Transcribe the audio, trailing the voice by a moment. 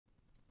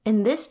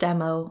In this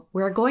demo,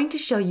 we're going to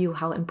show you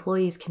how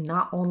employees can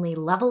not only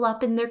level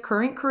up in their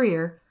current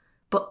career,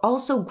 but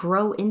also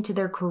grow into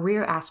their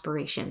career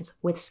aspirations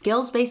with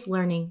skills-based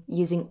learning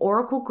using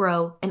Oracle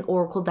Grow and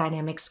Oracle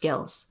Dynamics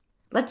Skills.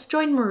 Let's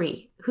join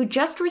Marie, who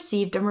just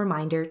received a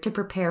reminder to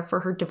prepare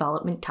for her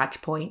development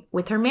touchpoint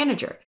with her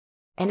manager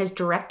and is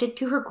directed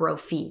to her Grow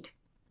feed.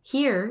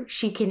 Here,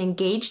 she can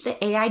engage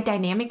the AI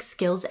Dynamics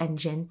Skills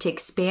engine to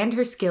expand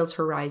her skills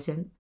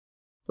horizon,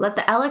 let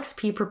the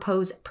LXP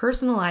propose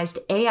personalized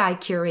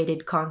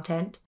AI-curated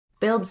content,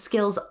 build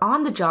skills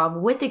on the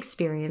job with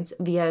experience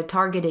via a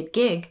targeted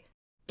gig,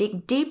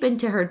 dig deep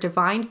into her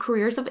defined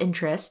careers of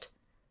interest,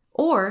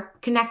 or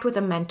connect with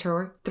a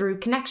mentor through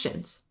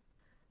connections.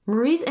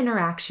 Marie's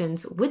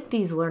interactions with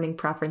these learning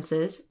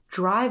preferences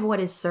drive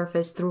what is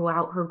surfaced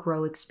throughout her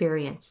Grow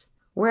experience.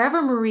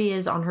 Wherever Marie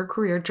is on her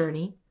career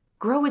journey,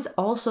 Grow is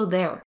also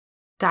there,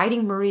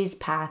 guiding Marie's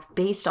path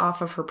based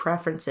off of her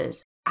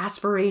preferences,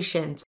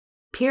 aspirations,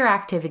 peer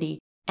activity,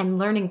 and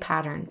learning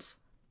patterns.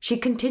 She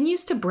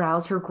continues to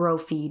browse her Grow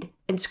feed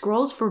and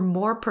scrolls for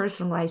more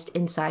personalized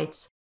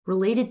insights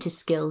related to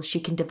skills she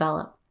can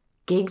develop,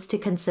 gigs to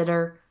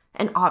consider,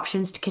 and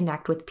options to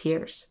connect with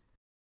peers.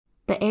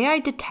 The AI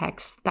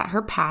detects that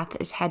her path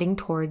is heading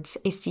towards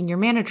a senior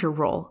manager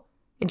role,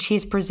 and she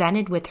is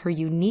presented with her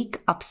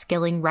unique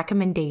upskilling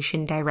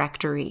recommendation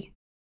directory.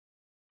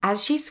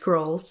 As she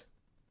scrolls,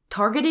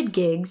 targeted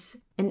gigs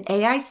and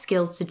AI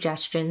skills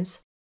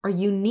suggestions are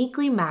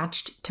uniquely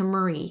matched to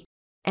Marie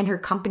and her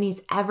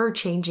company's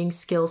ever-changing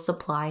skills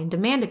supply and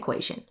demand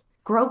equation.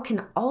 Grow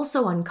can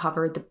also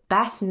uncover the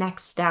best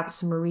next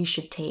steps Marie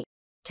should take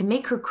to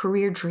make her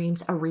career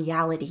dreams a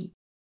reality,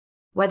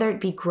 whether it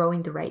be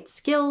growing the right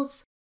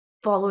skills,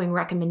 following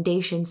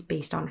recommendations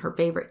based on her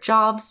favorite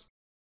jobs,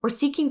 or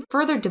seeking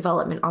further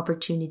development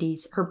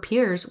opportunities her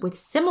peers with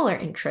similar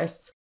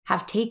interests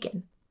have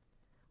taken.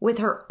 With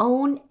her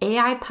own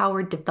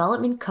AI-powered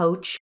development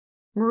coach,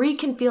 Marie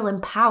can feel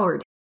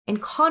empowered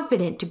and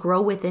confident to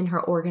grow within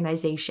her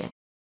organization,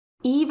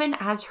 even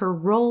as her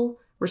role,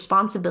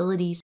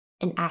 responsibilities,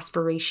 and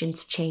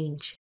aspirations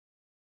change.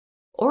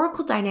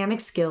 Oracle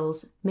Dynamics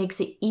Skills makes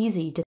it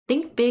easy to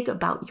think big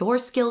about your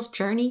skills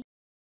journey,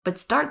 but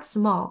start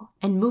small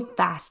and move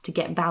fast to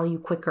get value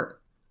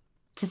quicker.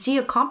 To see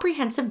a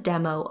comprehensive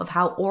demo of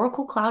how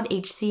Oracle Cloud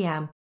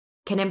HCM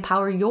can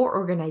empower your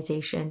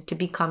organization to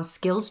become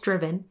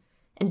skills-driven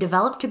and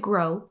develop to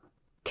grow,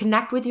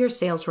 connect with your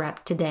sales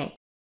rep today.